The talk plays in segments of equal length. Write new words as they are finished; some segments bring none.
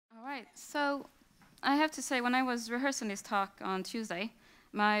right, so I have to say, when I was rehearsing this talk on Tuesday,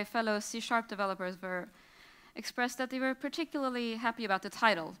 my fellow C# developers expressed that they were particularly happy about the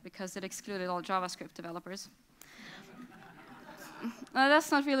title because it excluded all JavaScript developers.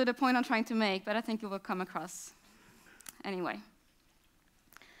 That's not really the point I'm trying to make, but I think it will come across anyway.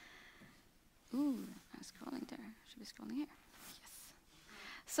 Ooh, I'm scrolling there. Should be scrolling here. Yes.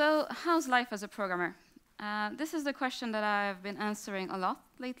 So, how's life as a programmer? This is the question that I've been answering a lot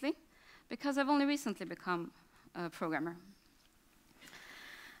lately, because I've only recently become a programmer.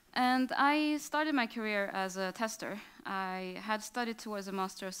 And I started my career as a tester. I had studied towards a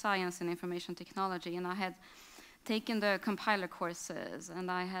Master of Science in Information Technology, and I had taken the compiler courses, and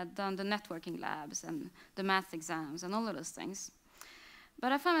I had done the networking labs and the math exams and all of those things.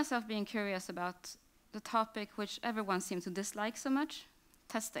 But I found myself being curious about the topic which everyone seemed to dislike so much,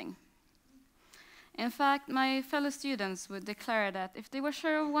 testing. In fact, my fellow students would declare that if they were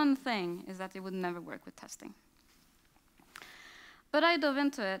sure of one thing, is that they would never work with testing. But I dove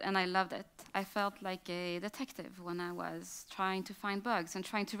into it, and I loved it. I felt like a detective when I was trying to find bugs and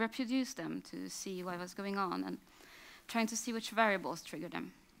trying to reproduce them to see what was going on and trying to see which variables triggered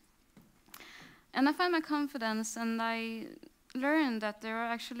them. And I found my confidence, and I learned that there are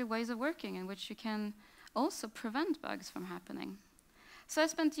actually ways of working in which you can also prevent bugs from happening. So I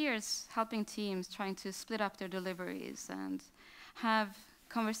spent years helping teams trying to split up their deliveries and have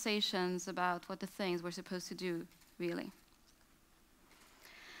conversations about what the things were supposed to do, really.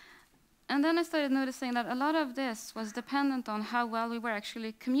 And then I started noticing that a lot of this was dependent on how well we were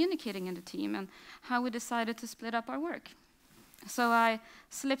actually communicating in the team and how we decided to split up our work. So I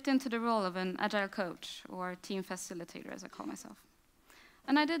slipped into the role of an agile coach, or team facilitator, as I call myself.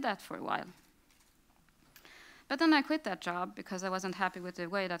 And I did that for a while. But then I quit that job because I wasn't happy with the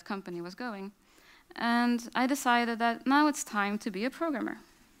way that company was going. And I decided that now it's time to be a programmer.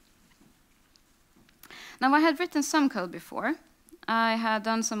 Now, I had written some code before. I had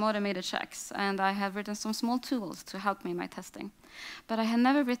done some automated checks, and I had written some small tools to help me in my testing. But I had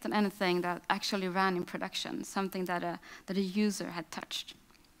never written anything that actually ran in production, something that a user had touched.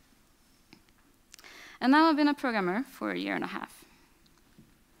 And now I've been a programmer for a year and a half.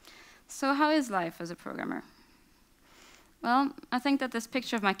 So how is life as a programmer? Well, I think that this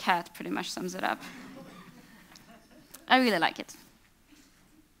picture of my cat pretty much sums it up. I really like it.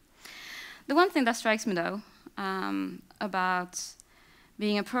 The one thing that strikes me, though, about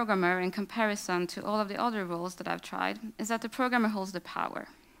being a programmer in comparison to all of the other roles that I've tried is that the programmer holds the power.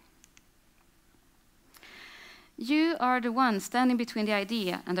 You are the one standing between the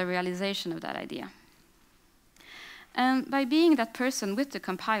idea and the realization of that idea. And by being that person with the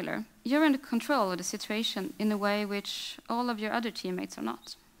compiler, you're in control of the situation in a way which all of your other teammates are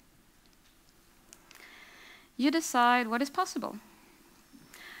not. You decide what is possible.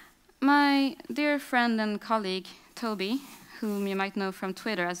 My dear friend and colleague, Toby, whom you might know from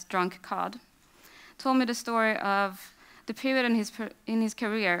Twitter as Drunk Cod, told me the story of the period in his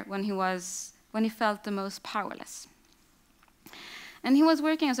career when he felt the most powerless. And he was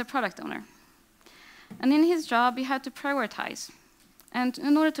working as a product owner. And in his job, he had to prioritize. And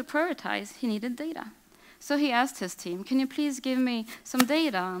in order to prioritize, he needed data. So he asked his team, can you please give me some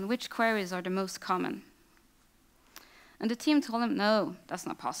data on which queries are the most common? And the team told him, no, that's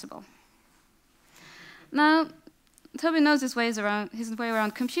not possible. Now, Toby knows his way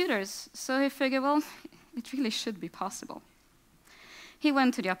around computers, so he figured, well, it really should be possible. He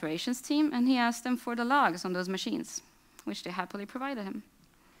went to the operations team, and he asked them for the logs on those machines, which they happily provided him.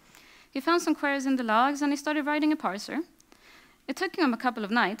 He found some queries in the logs, and he started writing a parser. It took him a couple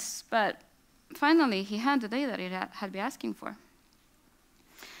of nights, but finally he had the data that he had been asking for.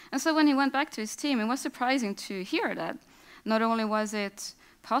 And so when he went back to his team, it was surprising to hear that not only was it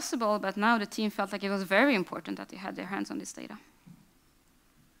possible, but now the team felt like it was very important that they had their hands on this data.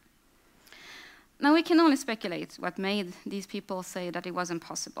 Now we can only speculate what made these people say that it wasn't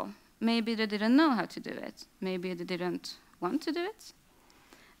possible. Maybe they didn't know how to do it. Maybe they didn't want to do it.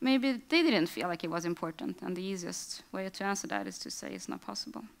 Maybe they didn't feel like it was important, and the easiest way to answer that is to say it's not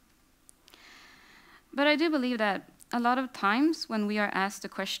possible. But I do believe that a lot of times when we are asked the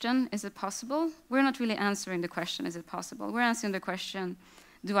question, is it possible? We're not really answering the question, is it possible? We're answering the question,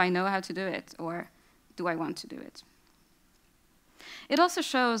 do I know how to do it, or do I want to do it? It also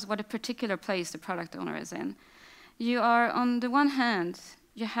shows what a particular place the product owner is in. You are, on the one hand,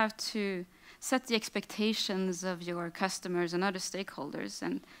 you have to set the expectations of your customers and other stakeholders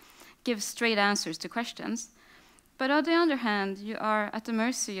and give straight answers to questions. But on the other hand, you are at the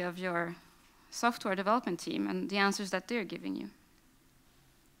mercy of your software development team and the answers that they're giving you.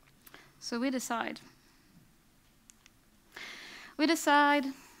 So we decide.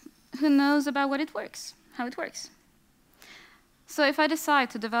 who knows about what it works, how it works. So if I decide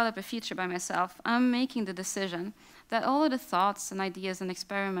to develop a feature by myself, I'm making the decision that all of the thoughts and ideas and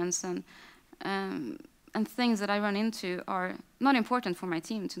experiments and things that I run into are not important for my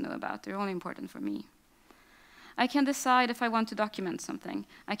team to know about. They're only important for me. I can decide if I want to document something.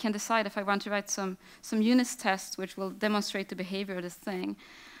 I can decide if I want to write some unit tests which will demonstrate the behavior of this thing.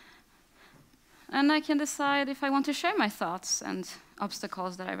 And I can decide if I want to share my thoughts and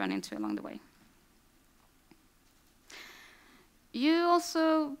obstacles that I run into along the way. You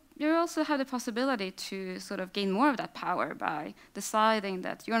also have the possibility to sort of gain more of that power by deciding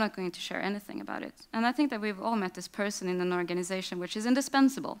that you're not going to share anything about it. And I think that we've all met this person in an organization which is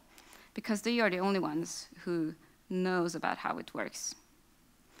indispensable, because they are the only ones who knows about how it works,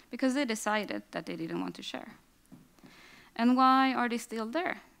 because they decided that they didn't want to share. And why are they still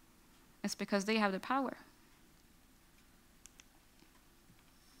there? It's because they have the power.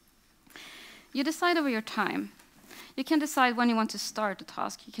 You decide over your time. You can decide when you want to start a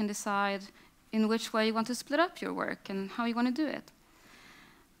task. You can decide in which way you want to split up your work and how you want to do it.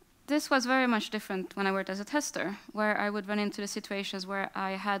 This was very much different when I worked as a tester, where I would run into the situations where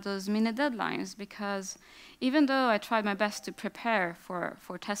I had those mini deadlines, because even though I tried my best to prepare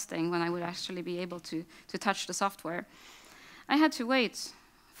for testing when I would actually be able to touch the software, I had to wait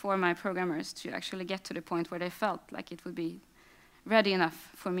for my programmers to actually get to the point where they felt like it would be ready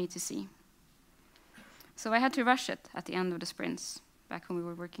enough for me to see. So I had to rush it at the end of the sprints, back when we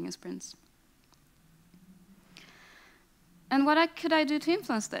were working in sprints. And what could I do to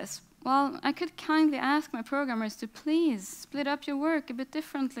influence this? Well, I could kindly ask my programmers to please split up your work a bit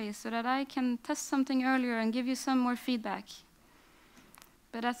differently so that I can test something earlier and give you some more feedback.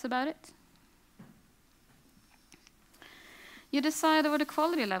 But that's about it. You decide over the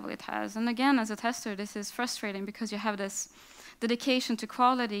quality level it has. And again, as a tester, this is frustrating because you have this dedication to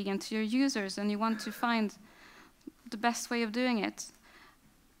quality and to your users, and you want to find the best way of doing it.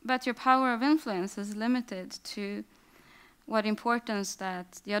 But your power of influence is limited to what importance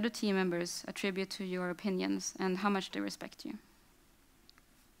that the other team members attribute to your opinions and how much they respect you.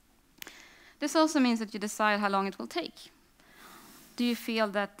 This also means that you decide how long it will take. Do you feel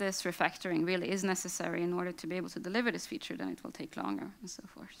that this refactoring really is necessary in order to be able to deliver this feature? Then it will take longer, and so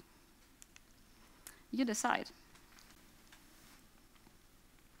forth. You decide.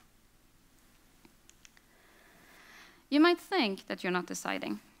 You might think that you're not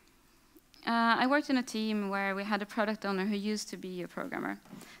deciding. I worked in a team where we had a product owner who used to be a programmer.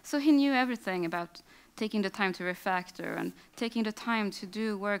 So he knew everything about taking the time to refactor and taking the time to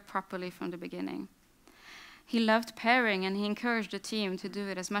do work properly from the beginning. He loved pairing, and he encouraged the team to do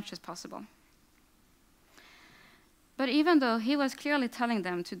it as much as possible. But even though he was clearly telling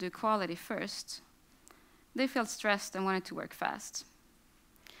them to do quality first, they felt stressed and wanted to work fast.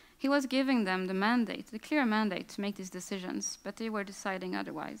 He was giving them the mandate, the clear mandate to make these decisions, but they were deciding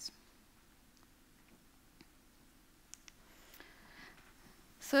otherwise.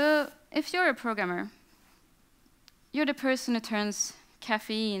 So if you're a programmer, you're the person who turns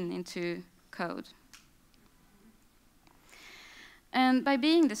caffeine into code. And by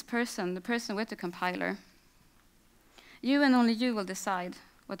being this person, the person with the compiler, you and only you will decide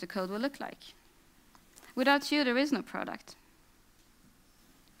what the code will look like. Without you, there is no product.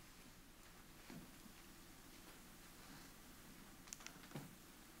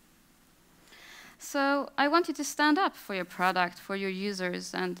 So I want you to stand up for your product, for your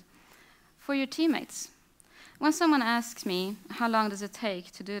users, and for your teammates. When someone asks me, how long does it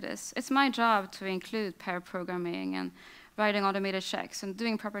take to do this? It's my job to include pair programming and writing automated checks and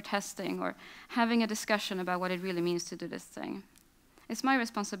doing proper testing or having a discussion about what it really means to do this thing. It's my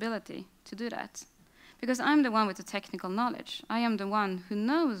responsibility to do that, because I'm the one with the technical knowledge. I am the one who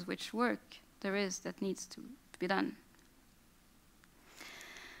knows which work there is that needs to be done.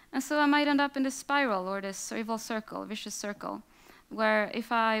 And so I might end up in this spiral or this evil circle, vicious circle, where if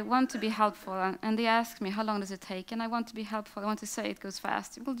I want to be helpful and they ask me how long does it take, and I want to be helpful, I want to say it goes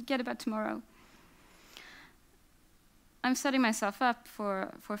fast, we'll get it back tomorrow. I'm setting myself up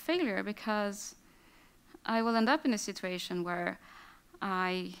for failure, because I will end up in a situation where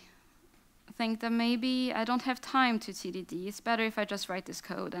I think that maybe I don't have time to TDD. It's better if I just write this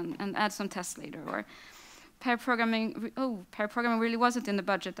code and add some tests later. Or pair programming really wasn't in the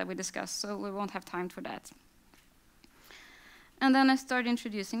budget that we discussed, so we won't have time for that. And then I start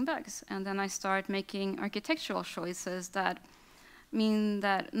introducing bugs, and then I start making architectural choices that mean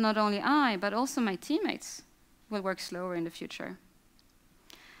that not only I, but also my teammates will work slower in the future.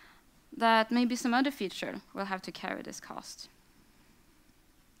 That maybe some other feature will have to carry this cost.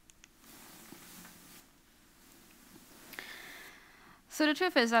 So So the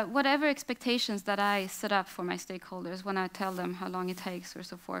truth is that whatever expectations that I set up for my stakeholders when I tell them how long it takes or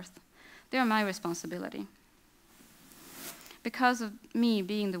so forth, they are my responsibility, because of me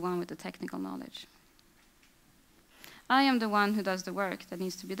being the one with the technical knowledge. I am the one who does the work that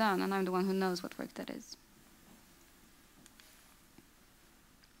needs to be done, and I'm the one who knows what work that is.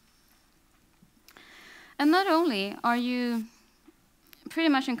 And not only are you pretty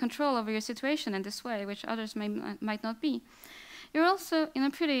much in control over your situation in this way, which others might not be, you're also in a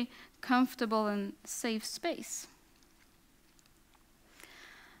pretty comfortable and safe space.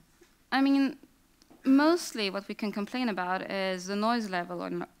 I mean, mostly what we can complain about is the noise level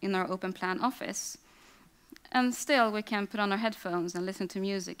in our open plan office. And still we can put on our headphones and listen to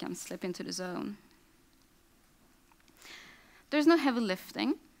music and slip into the zone. There's no heavy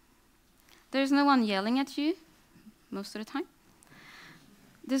lifting. There's no one yelling at you most of the time.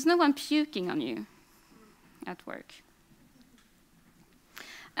 There's no one puking on you at work.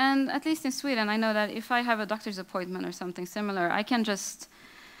 And at least in Sweden, I know that if I have a doctor's appointment or something similar, I can just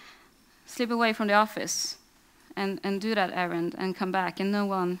slip away from the office and do that errand and come back, and no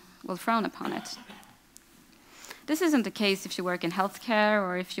one will frown upon it. This isn't the case if you work in healthcare,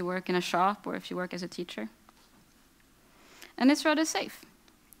 or if you work in a shop, or if you work as a teacher. And it's rather safe.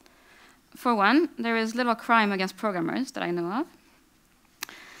 For one, there is little crime against programmers that I know of.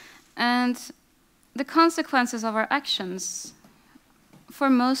 And the consequences of our actions, for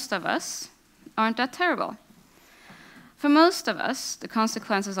most of us, aren't that terrible. For most of us, the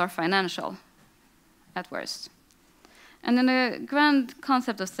consequences are financial, at worst. And in the grand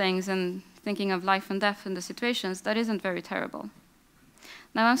concept of things and thinking of life and death in the situations, that isn't very terrible.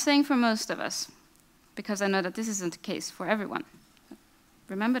 Now, I'm saying for most of us, because I know that this isn't the case for everyone.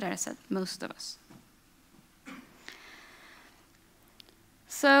 Remember that I said most of us.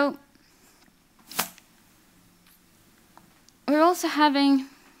 So, we're also having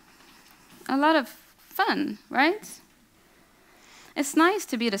a lot of fun, right? It's nice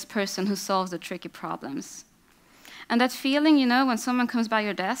to be this person who solves the tricky problems. And that feeling, you know, when someone comes by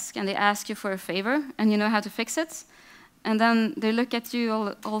your desk and they ask you for a favor and you know how to fix it, and then they look at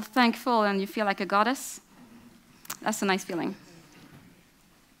you all thankful and you feel like a goddess, that's a nice feeling.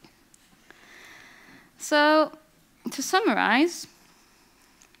 So, to summarize,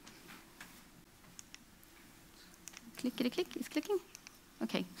 clickety-click, it's clicking?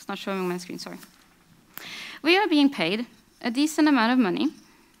 Okay, it's not showing on my screen, sorry. We are being paid a decent amount of money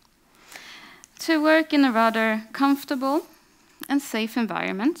to work in a rather comfortable and safe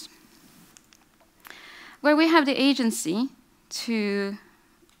environment where we have the agency to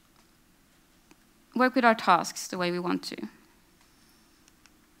work with our tasks the way we want to.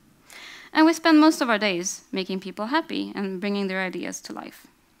 And we spend most of our days making people happy and bringing their ideas to life.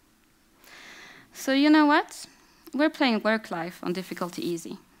 So you know what? We're playing work life on difficulty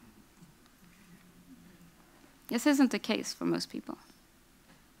easy. This isn't the case for most people.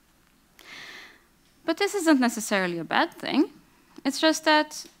 But this isn't necessarily a bad thing. It's just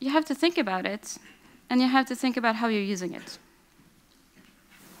that you have to think about it, and you have to think about how you're using it.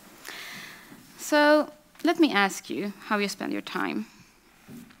 So let me ask you how you spend your time.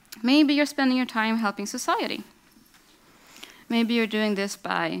 Maybe you're spending your time helping society. Maybe you're doing this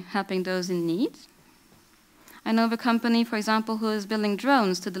by helping those in need. I know of a company, for example, who is building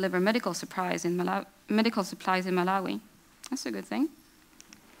drones to deliver medical supplies in Malawi. That's a good thing.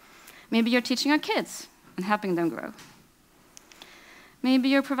 Maybe you're teaching our kids and helping them grow. Maybe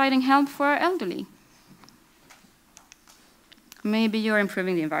you're providing help for our elderly. Maybe you're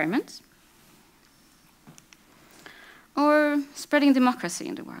improving the environment. Or spreading democracy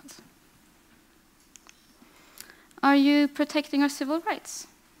in the world. Are you protecting our civil rights?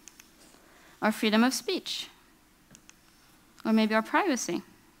 Our freedom of speech? Or maybe our privacy?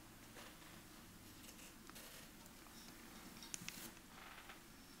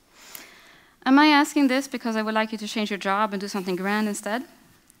 Am I asking this because I would like you to change your job and do something grand instead?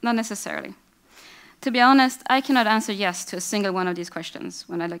 Not necessarily. To be honest, I cannot answer yes to a single one of these questions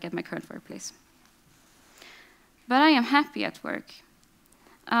when I look at my current workplace. But I am happy at work.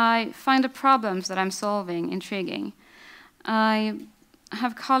 I find the problems that I'm solving intriguing. I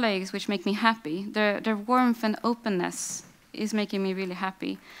have colleagues which make me happy. Their warmth and openness is making me really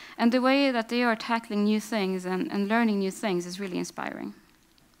happy. And the way that they are tackling new things and learning new things is really inspiring.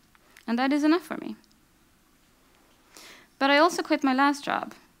 And that is enough for me. But I also quit my last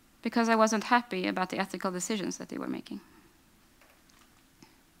job because I wasn't happy about the ethical decisions that they were making.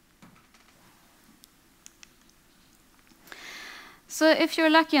 So if you're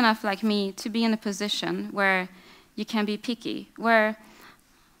lucky enough, like me, to be in a position where you can be picky, where,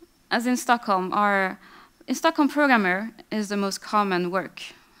 as in Stockholm, our A Stockholm programmer is the most common work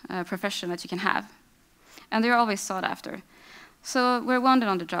profession that you can have, and they're always sought after. So we're wanted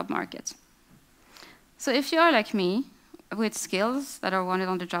on the job market. So if you are like me, with skills that are wanted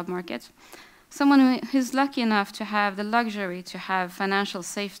on the job market, someone who's lucky enough to have the luxury to have financial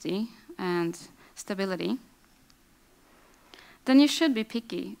safety and stability, then you should be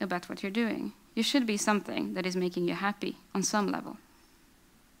picky about what you're doing. You should be something that is making you happy on some level.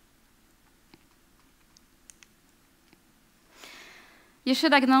 You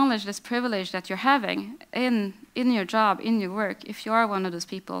should acknowledge this privilege that you're having in your job, in your work, if you are one of those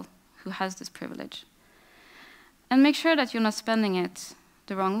people who has this privilege. And make sure that you're not spending it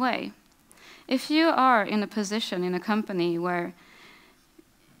the wrong way. If you are in a position in a company where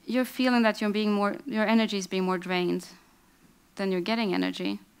you're feeling that your energy is being more drained than you're getting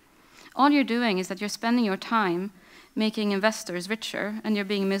energy, all you're doing is that you're spending your time making investors richer, and you're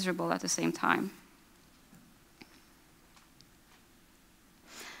being miserable at the same time.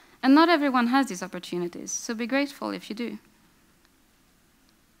 And not everyone has these opportunities, so be grateful if you do.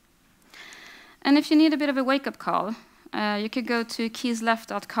 And if you need a bit of a wake-up call, you could go to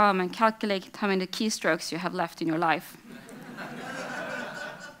keysleft.com and calculate how many keystrokes you have left in your life.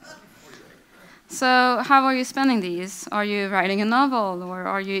 So how are you spending these? Are you writing a novel, or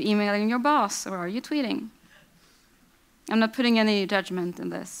are you emailing your boss, or are you tweeting? I'm not putting any judgment in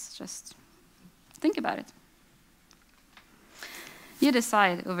this, just think about it. You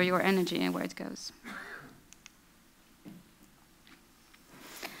decide over your energy and where it goes.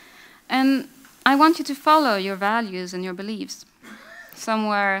 And I want you to follow your values and your beliefs,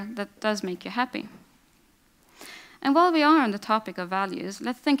 somewhere that does make you happy. And while we are on the topic of values,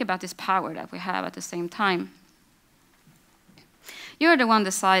 let's think about this power that we have at the same time. You're the one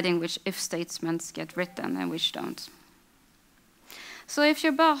deciding which if statements get written and which don't. So if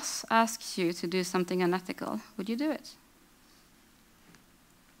your boss asks you to do something unethical, would you do it?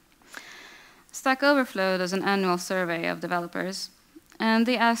 Stack Overflow does an annual survey of developers, and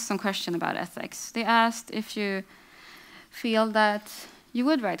they asked some question about ethics. They asked if you feel that you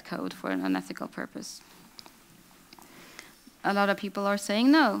would write code for an unethical purpose. A lot of people are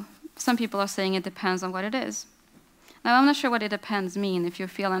saying no. Some people are saying it depends on what it is. Now, I'm not sure what it depends mean. If you're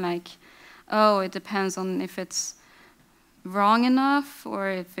feeling like, oh, it depends on if it's wrong enough, or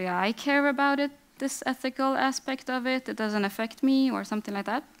if I care about it, this ethical aspect of it, it doesn't affect me, or something like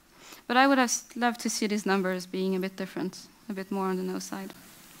that. But I would have loved to see these numbers being a bit different, a bit more on the no side.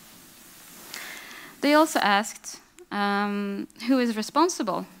 They also asked who is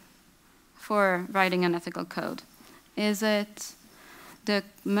responsible for writing unethical code. Is it the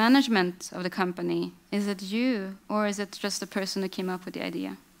management of the company? Is it you? Or is it just the person who came up with the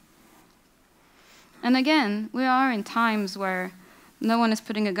idea? And again, we are in times where no one is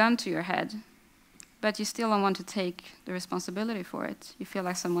putting a gun to your head, but you still don't want to take the responsibility for it. You feel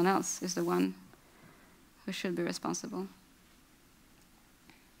like someone else is the one who should be responsible.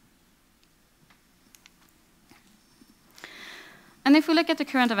 And if we look at the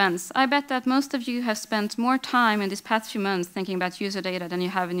current events, I bet that most of you have spent more time in these past few months thinking about user data than you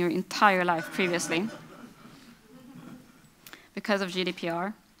have in your entire life previously. Because of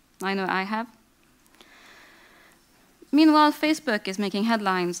GDPR. I know I have. Meanwhile, Facebook is making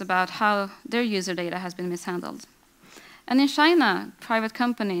headlines about how their user data has been mishandled. And in China, private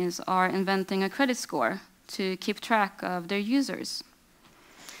companies are inventing a credit score to keep track of their users.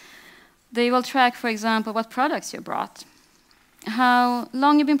 They will track, for example, what products you bought, how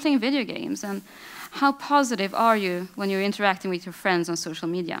long you've been playing video games, and how positive are you when you're interacting with your friends on social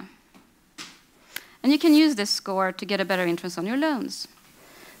media. And you can use this score to get a better interest on your loans,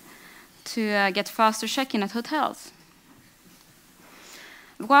 to get faster check-in at hotels.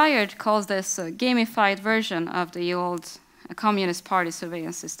 Wired calls this a gamified version of the old Communist Party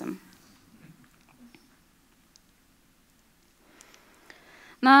surveillance system.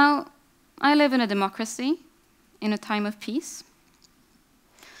 Now, I live in a democracy, in a time of peace.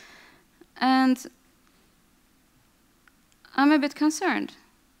 And I'm a bit concerned.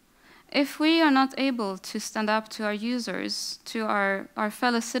 If we are not able to stand up to our users, to our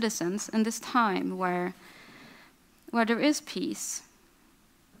fellow citizens in this time where there is peace,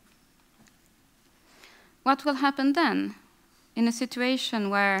 what will happen then in a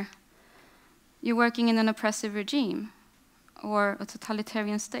situation where you're working in an oppressive regime or a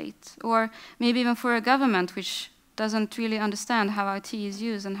totalitarian state, or maybe even for a government which doesn't really understand how IT is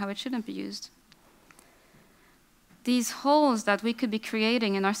used and how it shouldn't be used? These holes that we could be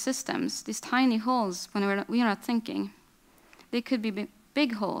creating in our systems, these tiny holes when we are not thinking, they could be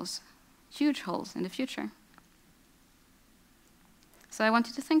big holes, huge holes in the future. So I want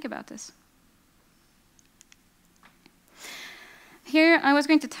you to think about this. Here, I was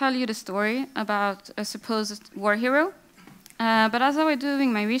going to tell you the story about a supposed war hero, but as I was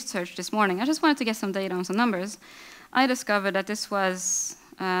doing my research this morning, I just wanted to get some data on some numbers. I discovered that this was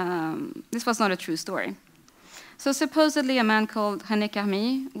not a true story. So supposedly a man called René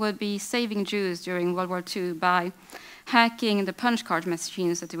Carmy would be saving Jews during World War II by hacking the punch card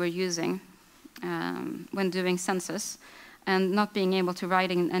machines that they were using when doing census, and not being able to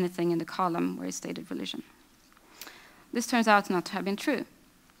write in anything in the column where he stated religion. This turns out not to have been true.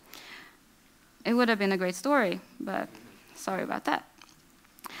 It would have been a great story, but sorry about that.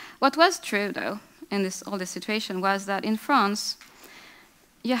 What was true, though, in all this situation was that in France,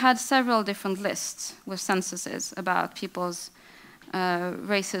 you had several different lists with censuses about people's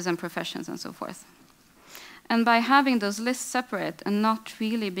races and professions and so forth. And by having those lists separate and not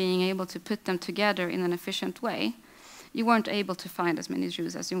really being able to put them together in an efficient way, you weren't able to find as many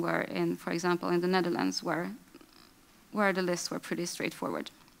Jews as you were in, for example, in the Netherlands, where the lists were pretty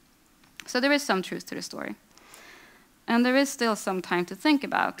straightforward. So there is some truth to the story. And there is still some time to think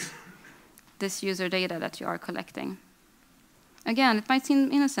about this user data that you are collecting. Again, it might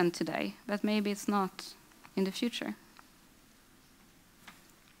seem innocent today, but maybe it's not in the future.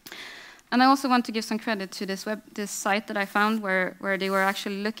 And I also want to give some credit to this site that I found where they were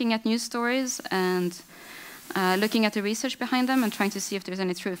actually looking at news stories and looking at the research behind them and trying to see if there's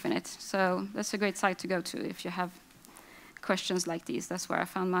any truth in it. So that's a great site to go to if you have questions like these. That's where I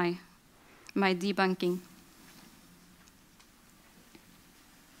found my debunking.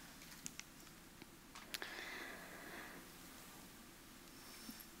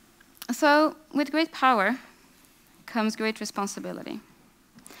 So with great power comes great responsibility.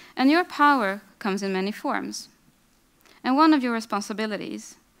 And your power comes in many forms. And one of your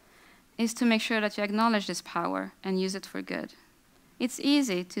responsibilities is to make sure that you acknowledge this power and use it for good. It's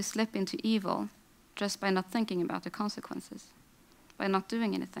easy to slip into evil just by not thinking about the consequences, by not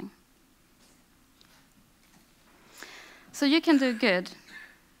doing anything. So you can do good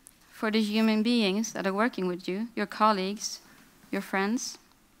for the human beings that are working with you, your colleagues, your friends,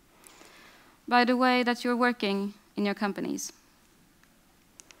 by the way that you're working in your companies.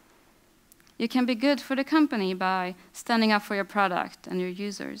 You can be good for the company by standing up for your product and your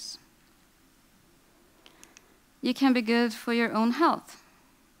users. You can be good for your own health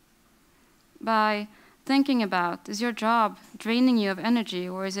by thinking about, is your job draining you of energy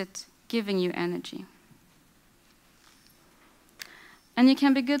or is it giving you energy? And you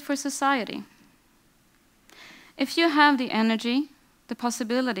can be good for society. If you have the energy, the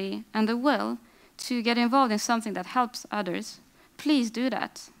possibility, and the will to get involved in something that helps others, please do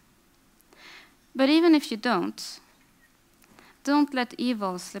that. But even if you don't let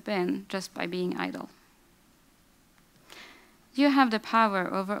evil slip in just by being idle. You have the power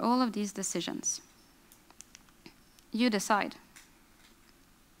over all of these decisions. You decide.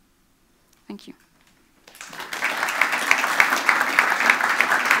 Thank you.